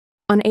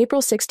On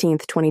April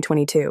 16,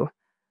 2022,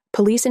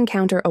 police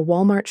encounter a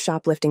Walmart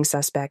shoplifting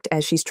suspect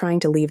as she's trying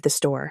to leave the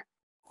store.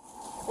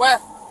 Where?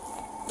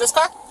 This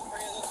car?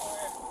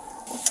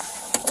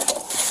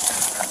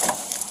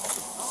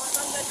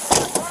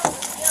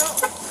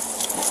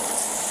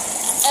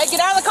 Hey,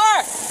 get out of the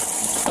car!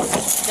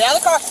 Get out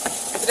of the car!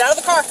 Get out of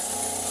the car!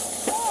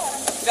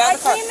 Get out of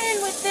the car. I came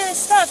in with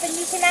this stuff, and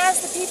you can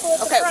ask the people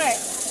at the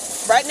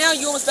front. Right now,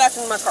 you almost backed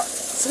into my car.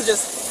 So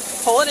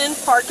just pull it in,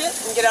 park it,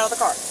 and get out of the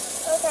car.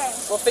 Okay.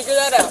 We'll figure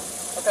that out.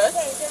 Okay?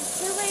 Okay, there's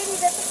two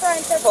ladies at the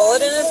front. Pull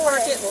it in and park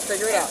it, we'll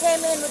figure it out. I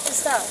came in with the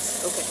stuff.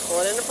 Okay,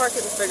 pull it in and park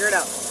it, and figure it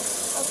out.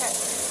 Okay.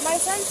 My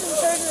son's in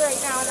surgery right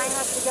now, and I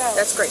have to go.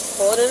 That's great.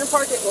 Pull it in and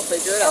park it, we'll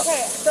figure it out.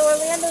 Okay, the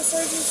Orlando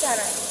Surgery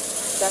Center.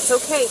 That's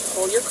okay.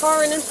 Pull your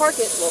car in and park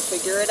it, we'll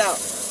figure it out.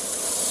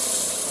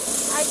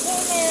 I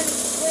came in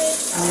with,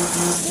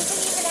 you can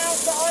even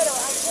ask the auto,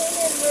 I came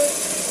in with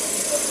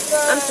the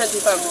I'm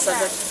 10-5 the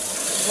subject.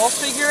 We'll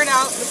figure it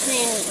out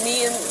between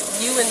me and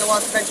you and the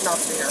loss prevention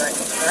officer here, right?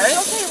 Alright?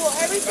 Okay, well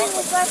everything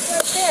was left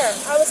right there.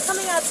 I was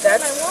coming out to get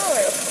my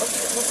wallet.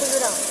 Okay, we'll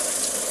figure it out.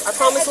 I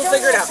promise we'll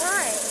figure it out.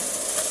 Time.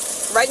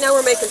 Right now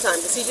we're making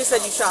time, because he just said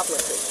you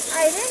shoplifted.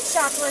 I didn't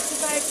shoplift,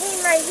 but I came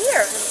right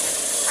here.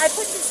 I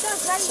put the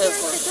stuff right here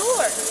at the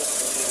door.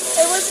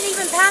 It wasn't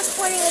even past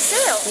pointing of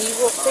sale. He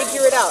will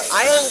figure it out.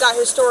 I haven't got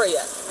his story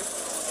yet.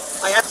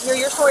 I have to hear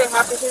your story. I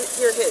have to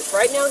hear his.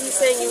 Right now, he's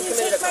saying you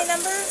committed a crime.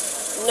 Can you take my number?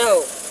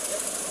 No.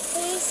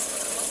 Please?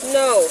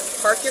 No.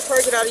 Park your car.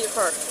 Get out of your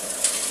car.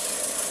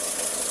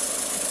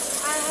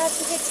 I have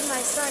to get to my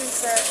son,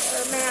 sir.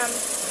 Or ma'am.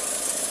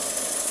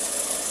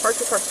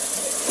 Park your car.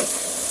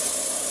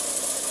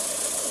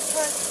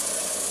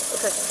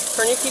 Okay.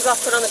 Turn your keys off.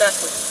 Put on the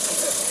dashboard.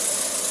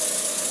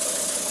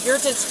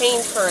 You're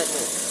detained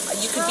currently.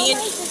 You could be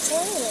in.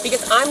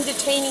 Because I'm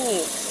detaining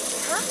you.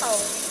 How?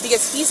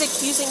 Because he's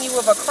accusing you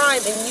of a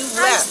crime and you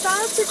left.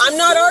 I'm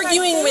not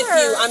arguing with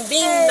you. I'm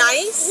being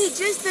nice. He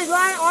just, the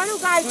auto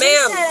guy just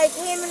said I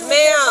came in with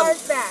a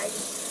garbage bag.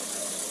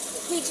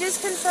 He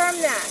just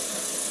confirmed that.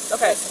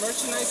 Okay. There's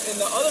merchandise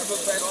in the other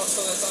book bag also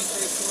that's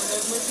unpaid for.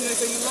 There's merchandise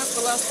that you left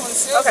the last one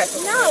sale. Okay.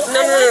 No.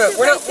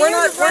 We're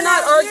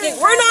not arguing.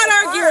 We're not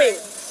arguing.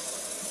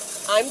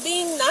 I'm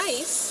being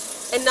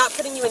nice and not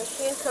putting you in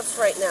handcuffs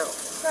right now.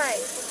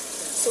 Right.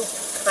 So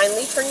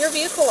kindly turn your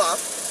vehicle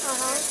off.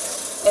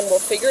 And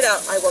we'll figure it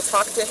out. I will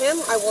talk to him.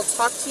 I will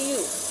talk to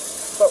you.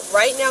 But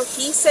right now,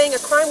 he's saying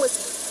a crime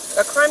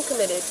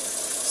committed.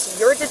 So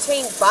you're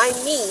detained by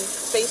me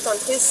based on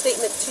his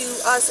statement to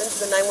us and to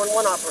the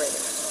 911 operator.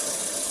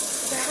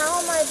 So how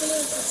am I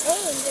being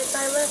detained if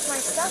I left my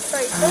stuff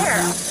right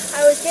there?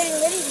 I was getting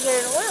ready to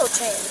get an oil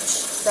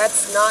change.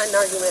 That's not an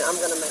argument I'm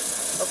going to make.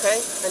 Okay?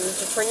 I need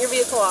you to turn your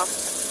vehicle off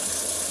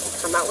and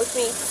come out with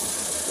me.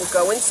 We'll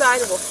go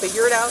inside and we'll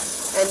figure it out.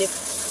 And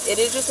if it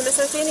is just a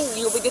misunderstanding,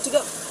 you'll be good to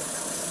go.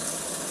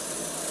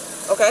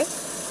 Okay? Okay.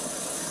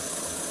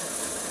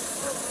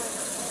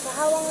 So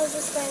how long is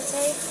this going to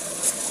take?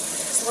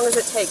 As long as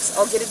it takes.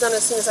 I'll get it done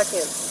as soon as I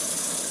can.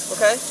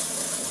 Okay?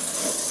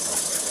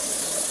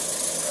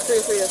 303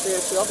 to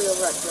 302. I'll be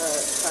over at the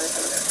fire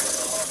center.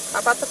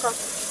 Hop out the car.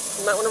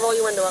 You might want to roll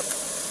your window up.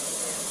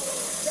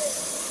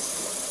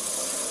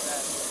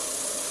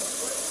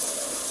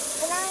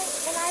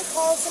 Can I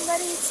call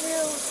somebody to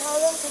tell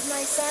them because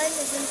my son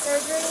is in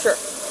surgery? Sure.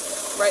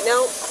 Right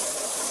now,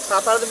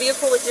 hop out of the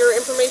vehicle with your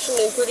information,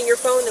 including your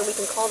phone, and we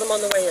can call them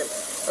on the way in.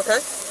 Okay?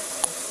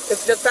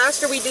 If the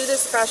faster we do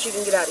this, the faster you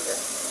can get out of here.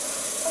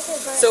 Okay,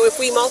 but so if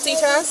we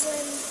multitask,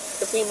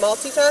 we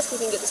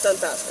can get this done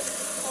faster.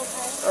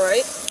 Okay. All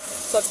right?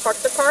 So let's park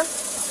the car.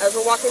 As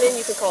we're walking in,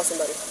 you can call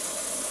somebody.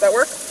 Does that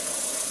work?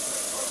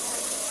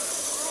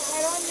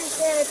 I don't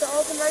understand. It's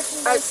all the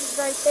merchandise is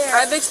right there.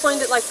 I've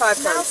explained it like 5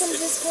 times. Malcolm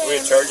just came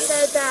and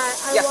said that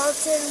I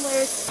walked in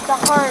with the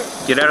heart.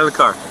 Get out of the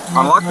car.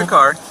 Unlock the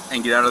car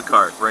and get out of the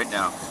car right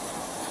now.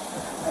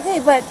 Okay,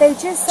 but they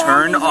just saw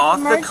Turn me with off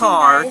the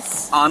car,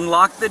 merchandise.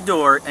 unlock the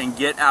door, and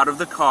get out of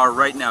the car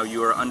right now.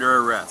 You are under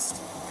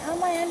arrest. How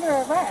am I under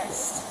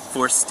arrest?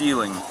 For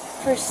stealing.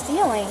 For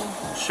stealing?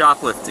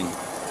 Shoplifting.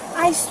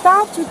 I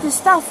stopped with the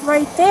stuff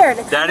right there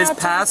to come That is out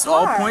to past the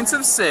all car. points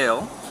of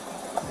sale.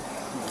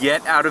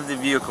 Get out of the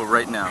vehicle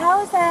right now.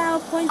 How is that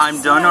out points I'm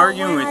of done sale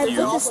arguing when with I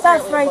you. put the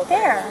stuff right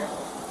there?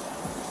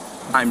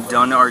 I'm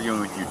done arguing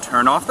with you.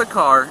 Turn off the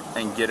car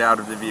and get out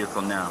of the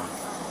vehicle now.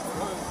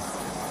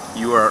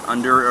 You are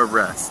under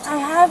arrest. I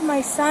have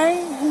my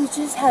son who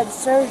just had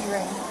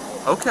surgery.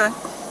 Okay.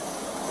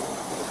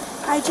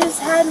 I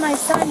just had my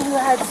son who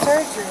had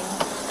surgery.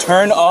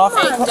 Turn off.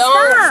 Hey,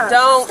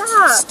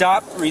 Stop.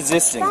 Stop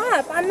resisting.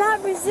 Stop. I'm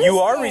not resisting. You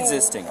are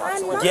resisting.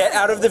 I'm not. Get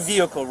out of the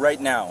vehicle right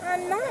now.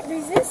 I'm not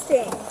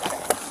resisting.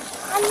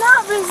 I'm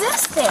not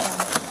resisting.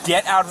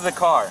 Get out of the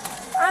car.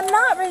 I'm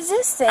not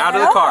resisting. Out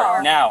of the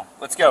car now.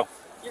 Let's go.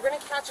 You're going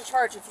to catch a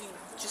charge if you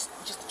just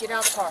get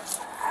out of the car.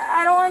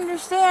 I don't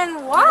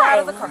understand why. Get out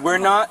of the car. We're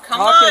not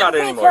talking about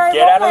it anymore.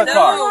 Get out of the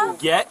car.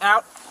 Get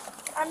out.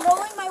 I'm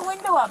rolling my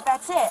window up.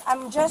 That's it.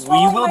 I'm just We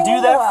rolling will my do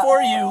window that up. for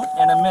you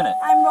in a minute.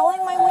 I'm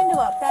rolling my window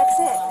up. That's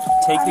it.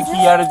 Take I'm the just-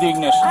 key out of the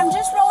ignition. I'm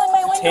just rolling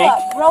my window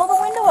up. Roll the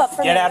window up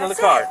for me. Get out of the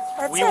That's car. it.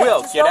 That's We it.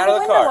 will. Just Get roll out of the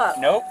window car. up.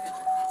 Nope.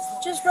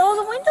 Just roll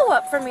the window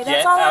up for me.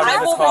 That's Get all out I'm of I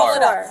the will asking roll car.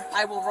 it up. for.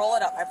 I will roll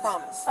it up. I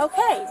promise.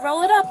 Okay,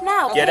 roll it up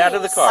now. Get out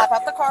of the please. car. Slap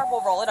out the car.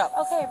 We'll roll it up.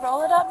 Okay,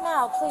 roll it up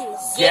now, please.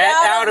 Get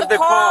out of the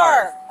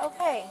car.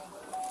 Okay.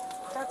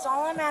 That's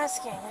all I'm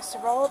asking is to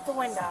roll up the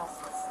window.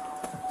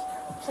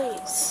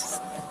 Please.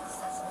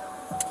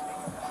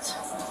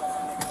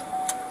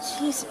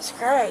 Jesus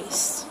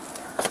Christ.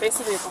 Face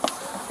the vehicle.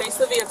 Face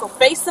the vehicle.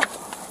 Face the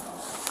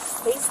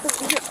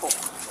vehicle.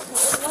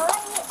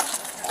 Why?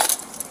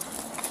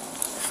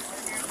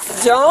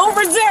 Don't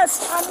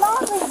resist. I'm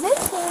not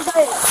resisting,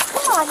 but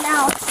come on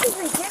now. This is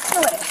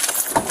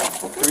ridiculous.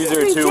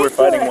 302, we're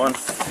fighting one.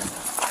 This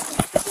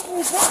is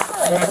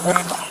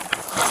ridiculous.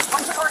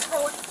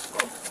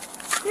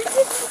 This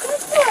is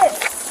ridiculous.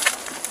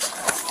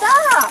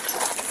 Stop.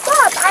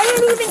 Stop. I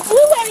didn't even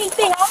do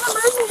anything. All the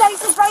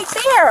merchandise is right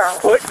there.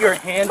 Put your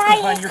hands My-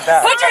 behind your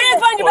back. Put your hands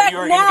behind your or back you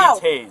are now. going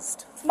to be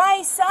tased.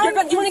 My son.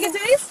 You want to get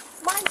tased?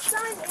 My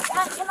son is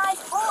at. Can I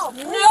call?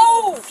 Please.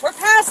 No. We're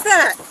past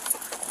that.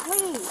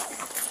 Please.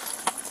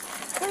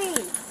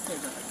 Please.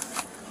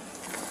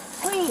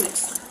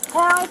 Please.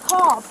 Can I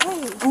call?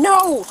 Please.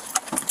 No.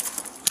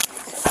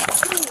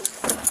 Please.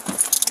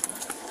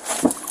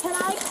 Can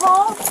I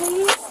call,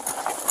 please?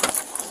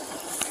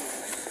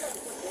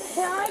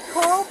 Can I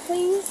call,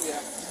 please?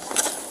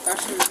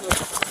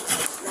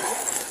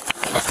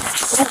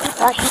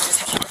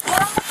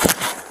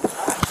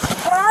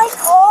 Can I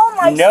call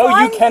my No,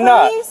 son, you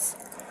cannot. please?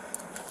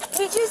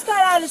 He just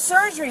got out of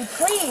surgery,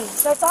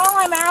 please. That's all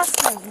I'm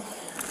asking.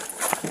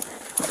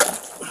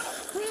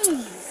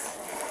 Please.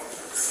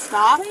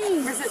 Stop.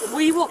 Please.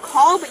 We will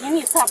call, but you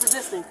need to stop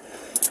resisting.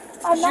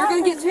 I'm You're not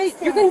going to get tased.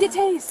 resisting. You're going to get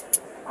tased.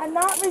 I'm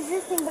not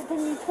resisting, but can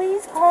you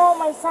please call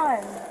my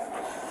son?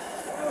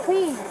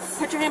 Please.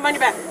 Put your hand behind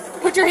your back.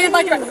 Put your hand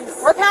behind your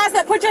back. We're past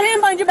that. Put your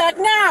hand behind your back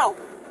now.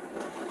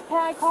 Can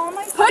I call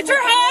my son? Put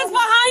your hands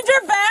behind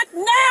your back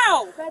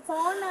now. That's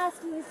all I'm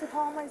asking is to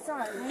call my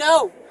son.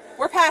 No.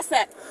 We're past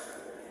that.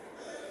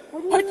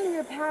 What do you mean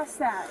you're past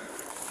that?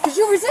 Because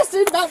you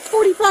resisted about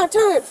 45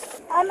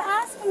 times. I'm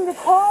asking to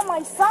call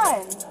my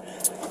son.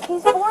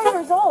 He's 4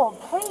 years old.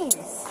 Please.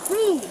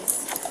 Please.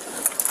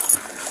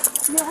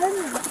 You're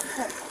hurting me.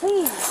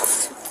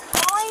 Please.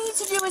 All I need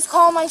to do is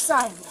call my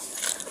son.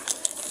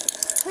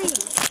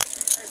 Please.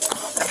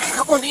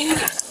 Come on, Nene.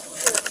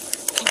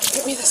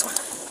 Give me this one.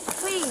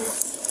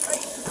 Please.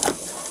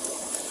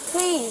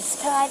 Please.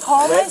 Can I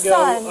call my Let go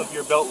son? of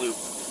your belt loop.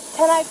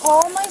 Can I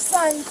call my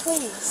son,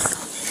 please?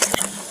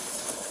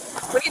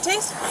 Want to get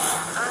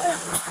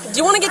tased? Do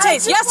you want to get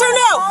tased? Yes or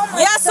no?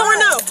 Yes or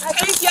no?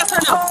 Tased, yes or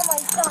no? Call my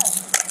son.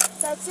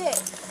 That's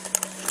it.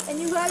 And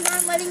you guys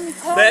aren't letting me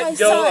call my Let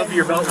go son. of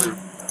your belt loop.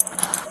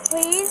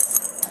 Please?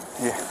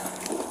 Yeah.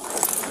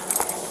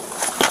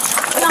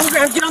 Get on the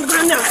ground. Get on the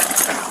ground now.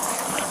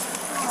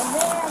 Oh,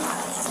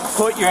 man.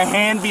 Put your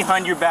hand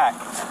behind your back.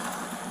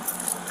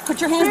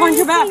 Put your hands behind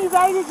your back. You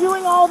guys are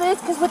doing all this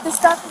because with the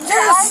stuff in your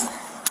Yes. bag?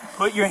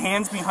 Put your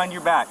hands behind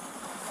your back.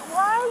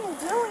 Why are you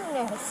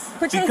doing this?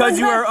 Put your Because hands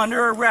you back. are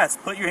under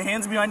arrest. Put your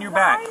hands behind your Why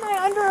back. am I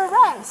under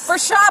arrest? For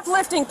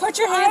shoplifting. Put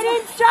your I hands.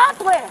 didn't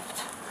shoplift.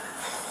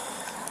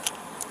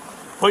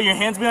 Put your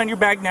hands behind your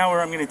back now or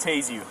I'm going to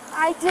tase you.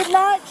 I did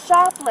not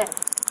shoplift.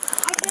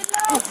 I did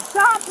not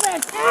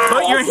shoplift.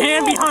 Put your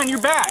hand behind your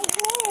back.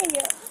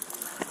 Okay.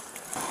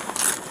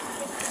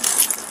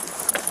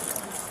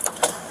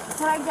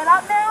 Can I get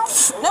up now?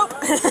 Nope.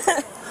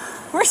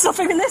 We're still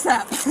figuring this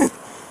out. You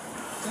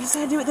just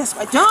gotta do it this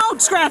way.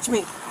 Don't scratch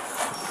me.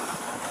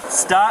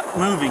 Stop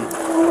moving.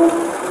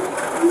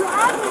 You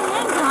have me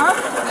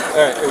handcuffed.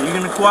 Alright, are you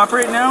going to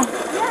cooperate now?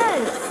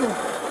 Yes.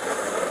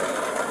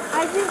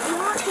 I just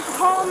want to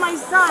call my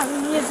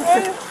son. He is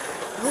in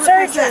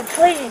surgery,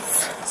 please.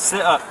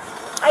 Sit up.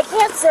 I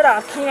can't sit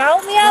up. Can you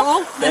help me up? Roll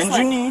this Bend way.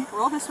 your knee.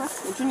 Roll this way.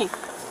 Bend your knee.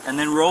 And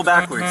then roll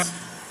backwards.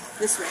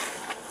 This way.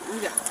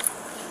 You go.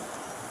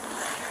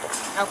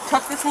 Now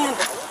tuck this knee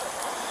under.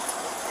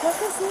 Tuck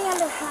this knee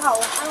under how?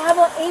 I have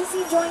an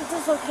AC joint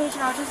dislocation.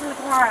 I was just in a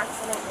car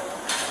accident.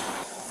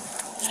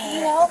 Can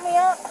you help me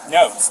up?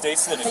 No, stay Are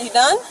sitting. you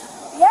done?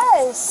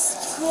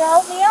 Yes. Can you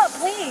help me up,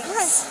 please?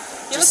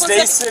 Give Just us stay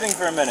 1 second. sitting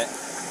for a minute.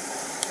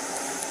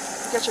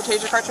 Get your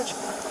taser cartridge.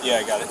 Yeah,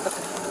 I got it.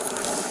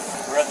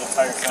 We're at the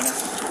tire center.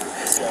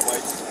 See our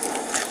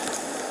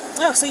lights.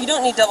 Oh, so you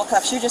don't need double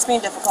cuffs. You're just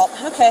being difficult.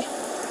 Okay.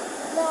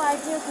 No, I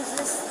do because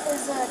this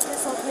is a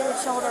dislocated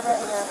shoulder right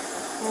here.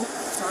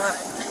 Alright.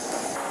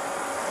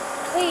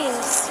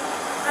 Please.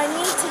 I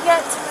need to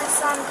get to my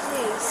son,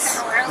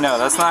 please. No,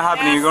 that's not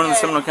happening. You're going to the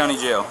Seminole County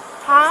Jail.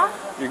 Huh?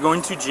 You're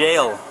going to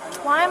jail.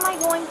 Why am I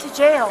going to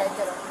jail?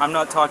 I'm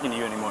not talking to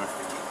you anymore.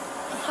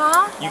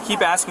 Huh? You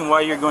keep asking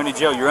why you're going to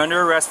jail. You're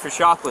under arrest for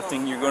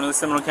shoplifting. You're going to the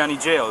Seminole County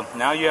Jail.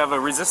 Now you have a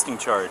resisting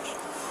charge.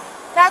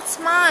 That's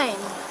mine.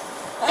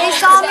 They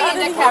saw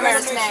me. The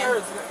camera's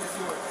name.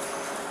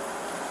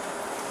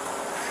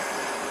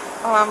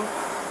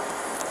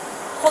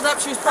 pulled up.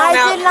 She was pulling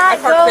out. I did not I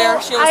parked go.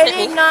 there. She almost I hit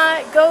me. did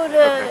not go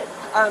to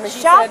And she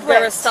shoplift. said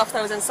there was stuff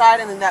that was inside,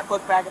 and then that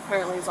book bag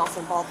apparently is also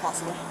involved,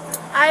 possibly.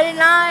 I did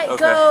not Okay.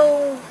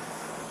 go.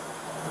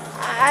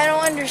 I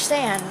don't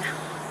understand.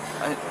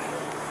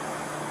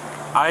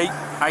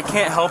 I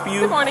can't help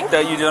you Good morning.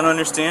 that you don't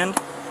understand.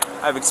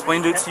 I've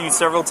explained it to you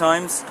several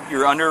times.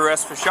 You're under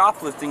arrest for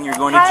shoplifting. You're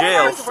going to How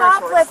jail. did I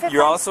shoplift if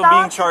You're I also stopped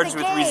being at charged the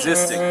with gate?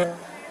 resisting.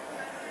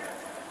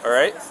 All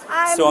right?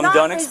 So I'm not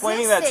done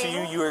explaining that to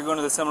resisting. you. You are going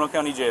to the Seminole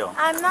County Jail.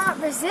 I'm not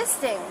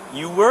resisting.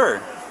 You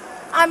were.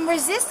 I'm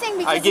resisting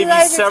because I gave you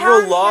guys are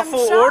several telling me I'm lawful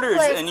orders,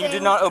 and you shoplifting,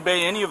 did not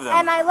obey any of them.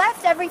 And I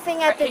left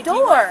everything at the Hey, do you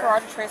want door.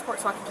 fraud to transport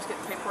so I can just get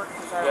the paperwork?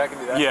 Yeah, I can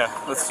do that. Yeah,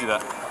 let's do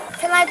that.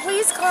 Can I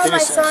please call my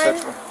son?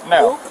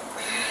 No.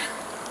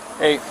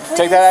 Hey,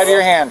 take that out of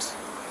your hands.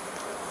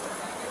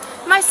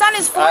 My son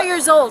is 4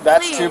 years old.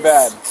 That's please. too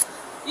bad.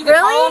 You can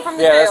call Really? them from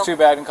the Yeah, jail. that's too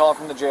bad. You can call them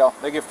from the jail.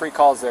 They give free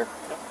calls there.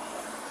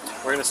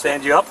 We're going to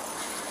stand you up.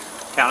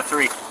 Count of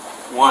 3.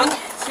 1,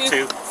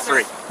 2,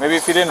 3. Maybe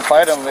if you didn't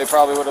fight them, they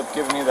probably would have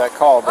given you that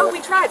call. Oh, But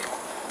we tried.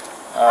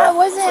 I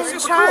wasn't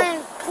super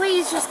trying.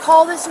 Please just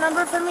call this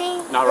number for me.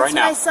 Not It's right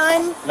now. my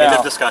son. End of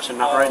no, discussion,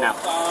 not right now.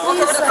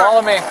 Please, sir.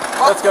 follow me.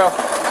 Let's go.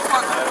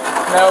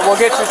 No, we'll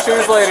get your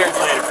shoes later.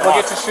 We'll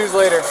get your shoes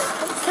later.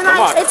 Can Come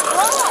on. It's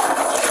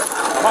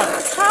hot. Come on.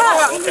 It's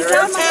hot. Can you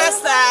grab my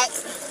Past that.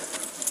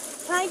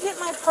 Can I get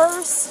my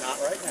purse? Not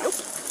right now.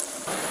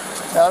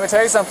 Now let me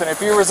tell you something.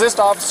 If you resist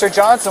Officer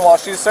Johnson while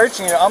she's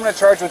searching you, I'm going to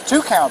charge with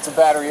 2 counts of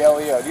battery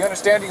LEO. Do you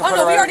understand? You can Oh put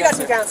no, it we right already got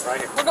against 2 it. counts. Right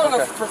here. We're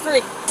going for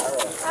 3.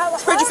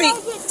 Spread your feet.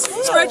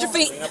 Spread your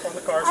feet. Clean up on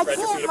the car, I spread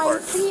your feet can't. My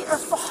apart. feet are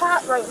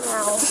hot right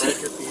now. Spread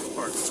your feet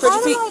apart. Spread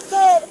your feet. How do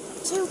I get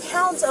 2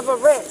 counts of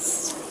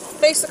arrest?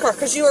 Face the car,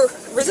 because you are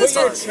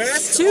resisting.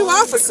 2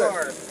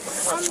 officers.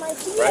 My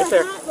feet Right are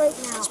there. hot right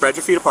now. Spread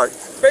your feet apart.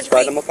 Spread your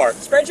Spread feet. them apart.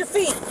 Spread your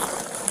feet.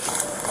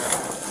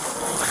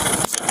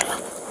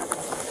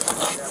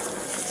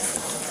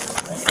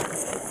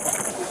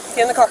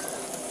 Get in the car.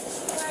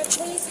 Can I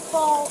please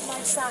call my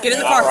son? Get in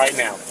the Not car. right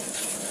now.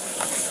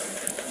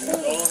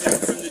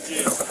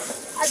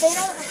 They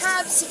don't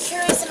have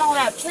securities and all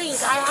that.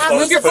 Please, I have.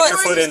 Move your Put foot. your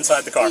foot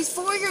inside the car. He's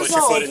 4 years Put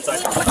your old. foot inside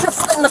the car. Put your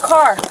foot in the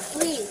car.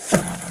 Please.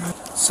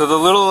 So the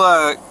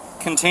little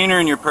container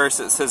in your purse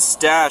that says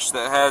stash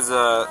that has a...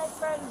 My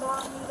friend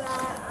bought me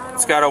that. I don't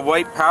It's got a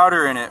white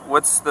powder in it.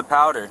 What's the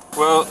powder?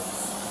 Well,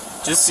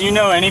 just so you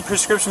know, any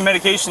prescription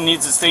medication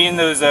needs to stay in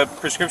those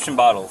prescription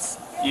bottles,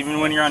 even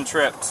when you're on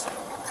trips.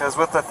 Because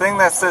with the thing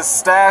that says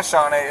stash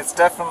on it, it's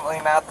definitely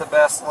not the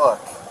best look.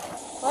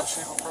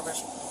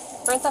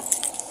 Grand theft.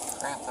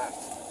 Grand theft.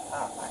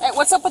 Oh, Hey,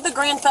 what's up with the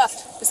grand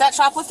theft? Is that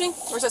shoplifting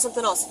or is that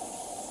something else?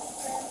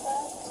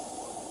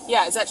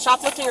 Yeah, is that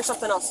shoplifting or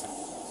something else?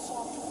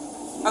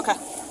 Okay.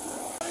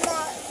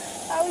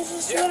 I was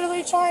just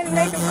literally trying to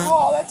make a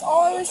call. That's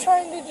all I was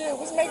trying to do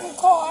was make a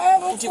call. I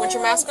have a Do you want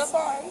your mask up?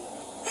 son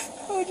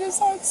who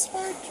just had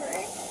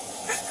surgery.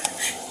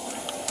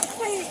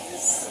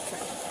 Please.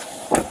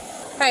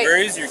 Hey, Where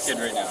is your kid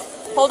right now?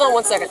 hold on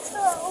 1 second.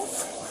 No.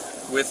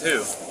 With who?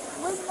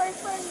 With my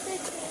friend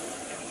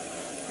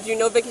Vicky. Do you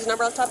know Vicky's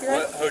number off the top of your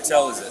head? What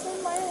hotel is it?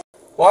 In my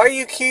why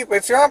you keep,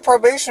 if you're on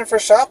probation for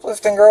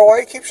shoplifting, girl, why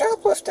you keep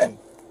shoplifting?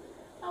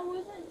 I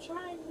wasn't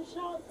trying to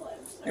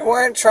shoplift. You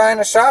weren't trying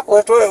to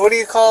shoplift. What do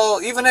you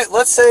call, even it,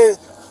 let's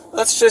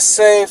just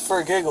say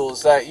for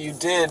giggles that you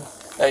didn't,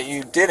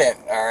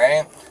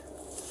 alright?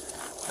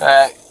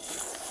 That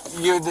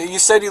you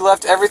said you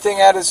left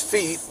everything at his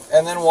feet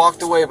and then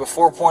walked away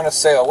before point of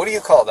sale. What do you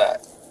call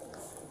that?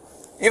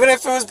 Even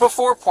if it was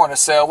before point of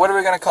sale, what are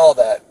we going to call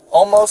that?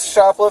 Almost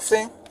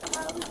shoplifting?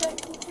 How was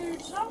that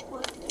considered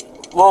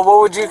shoplifting? Well,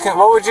 what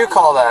would you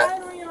call that?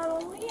 Battery on a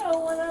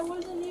Leo when I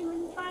wasn't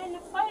even trying to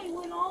fight,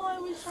 when all I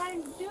was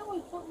trying to do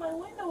was put my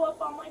window up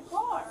on my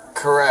car.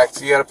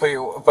 Correct. You got to put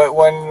your. But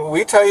when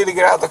we tell you to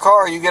get out of the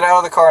car, you get out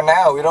of the car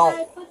now. We I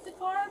don't. put the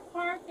car in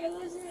park, I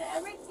listened to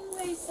everything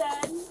they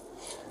said.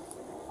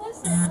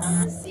 Listen,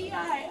 I'm a CI.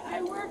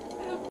 I work for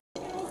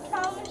the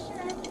Ocala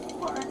Sheriff's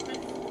Department.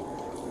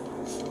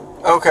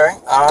 Okay,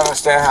 I don't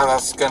understand how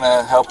that's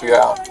gonna help you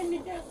out. I'm trying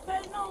to get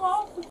fentanyl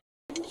off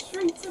the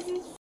streets of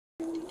this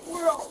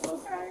world,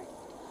 okay?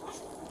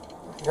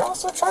 You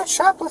also tried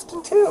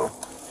shoplifting too.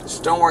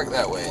 Just don't work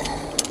that way.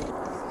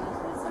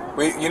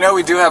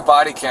 We do have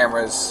body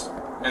cameras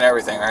and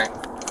everything, right?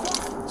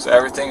 So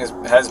everything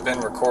has been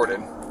recorded.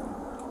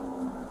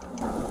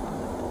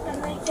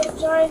 And they kept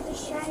trying to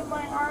straighten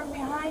my arm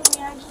behind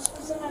me. I just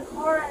was in a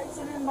car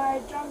accident by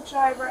a drunk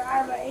driver. I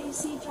have an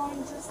AC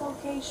joint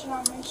dislocation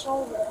on my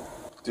shoulder.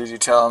 Did you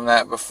tell them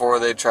that before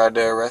they tried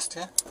to arrest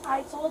you?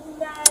 I told them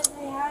that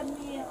they had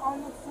me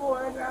on the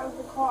floor and out of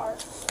the car.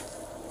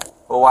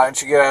 Well, why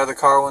didn't you get out of the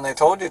car when they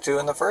told you to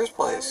in the first I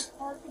place? was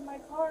parking my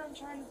car and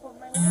trying to put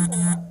my window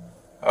up.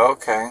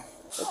 Okay.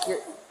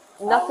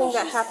 Nothing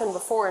that happened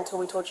before until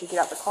we told you to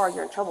get out the car,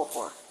 you're in trouble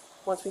for.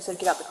 Once we said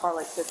get out the car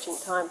like 15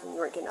 times and you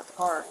weren't getting out the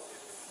car.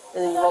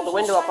 And then you rolled the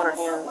window up on our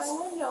hands. My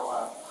window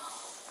up.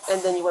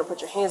 And then you want to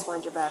put your hands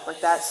behind your back. Like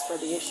that's where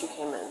the issue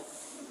came in.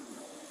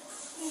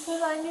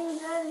 Because I knew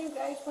then you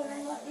guys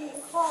wouldn't let me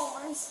call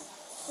my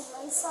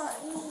son.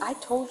 I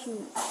told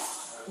you,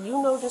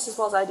 you know just as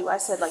well as I do. I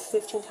said like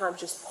 15 times,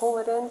 just pull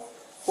it in,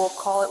 we'll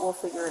call it, we'll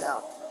figure it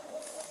out.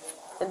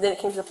 And then it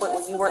came to the point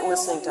where you weren't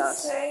listening to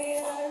us.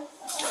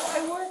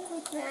 I work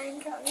with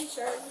Marion County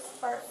Sheriff's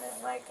Department,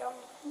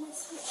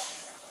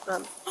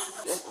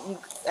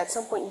 At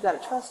some point you got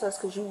to trust us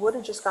because you would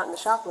have just gotten the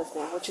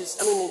shoplifting, which is,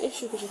 I mean, an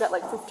issue because you got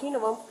like 15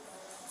 of them.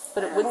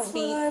 But it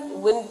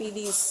wouldn't be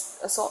these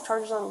assault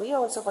charges on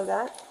Leo and stuff like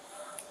that.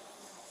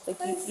 Like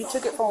you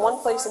took it from one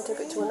place and took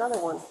it to another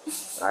one.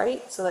 All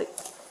right, so like,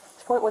 to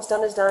the point what's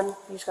done is done.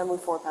 You just gotta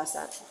move forward past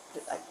that.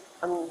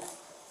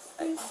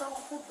 Please don't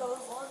put those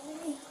on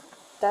me.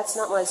 That's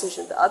not my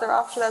decision. The other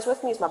officer that's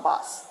with me is my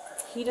boss.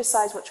 He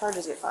decides what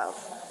charges get filed.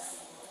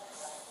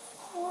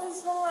 I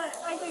was not.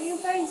 You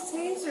guys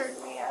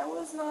tasered me. I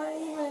was not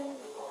even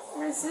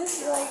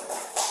resisting.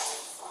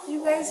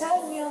 You guys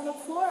had me on the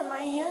floor. My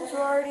hands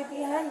were already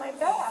behind my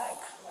back.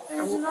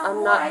 I'm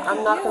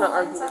not going to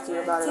argue with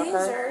you about it,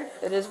 okay?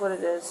 It is what it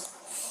is.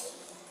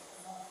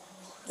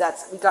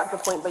 We got to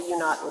the point, but you're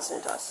not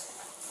listening to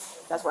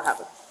us. That's what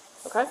happened,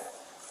 okay?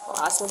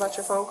 I'll ask them about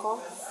your phone call.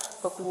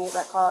 Hopefully we get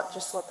that call out.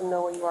 Just let them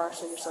know where you are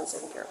so your son's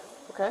taken care of,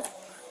 okay?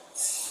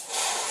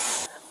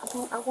 I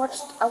mean,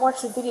 I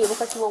watched the video. It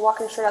looked like you were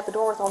walking straight out the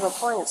door with all the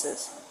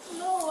appliances.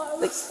 No, I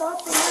was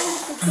stopping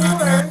at the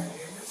door.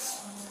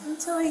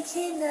 Until he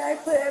came there, I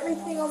put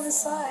everything on the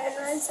side,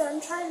 and I said,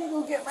 I'm trying to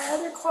go get my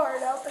other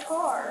card out the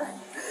car.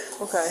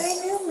 Okay.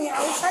 They knew me.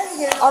 I was trying to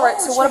get it. All right.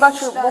 So what about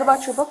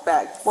your book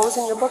bag? What was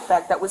in your book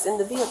bag that was in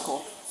the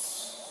vehicle?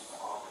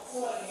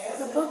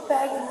 The book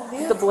bag in the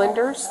vehicle. The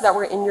blenders that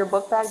were in your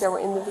book bag that were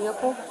in the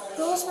vehicle.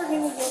 Those were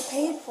going to get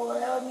paid for.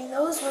 I mean,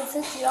 those were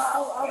 $50.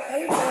 I'll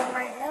pay for them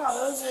right now.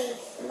 Those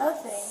are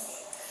nothing.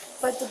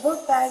 But the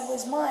book bag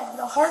was mine.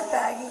 The heart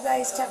bag, you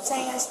guys kept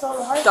saying I stole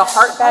the heart bag. The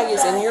heart bag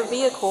is in your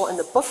vehicle, and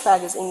the book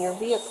bag is in your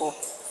vehicle.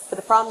 But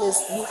the problem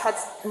is, you had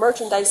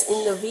merchandise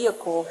in the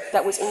vehicle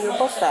that was in your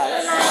book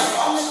bag. And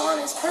I'm an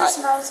honest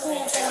person. I was going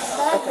to things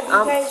back, Okay, but you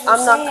guys were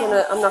I'm not saying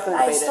gonna debate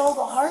I stole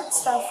the heart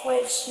stuff,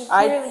 which you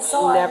clearly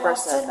saw. I never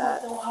said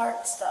that. The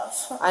heart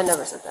stuff. I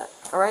never said that.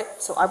 All right.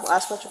 So I will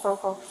ask about your phone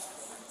call.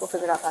 We'll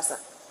figure it out past that.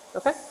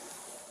 Okay.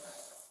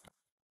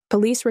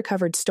 Police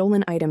recovered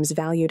stolen items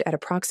valued at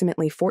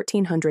approximately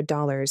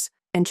 $1,400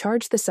 and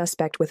charged the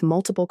suspect with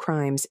multiple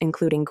crimes,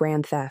 including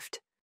grand theft.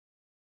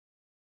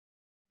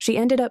 She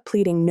ended up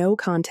pleading no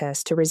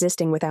contest to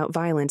resisting without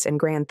violence and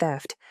grand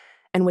theft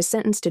and was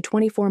sentenced to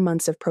 24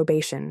 months of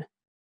probation.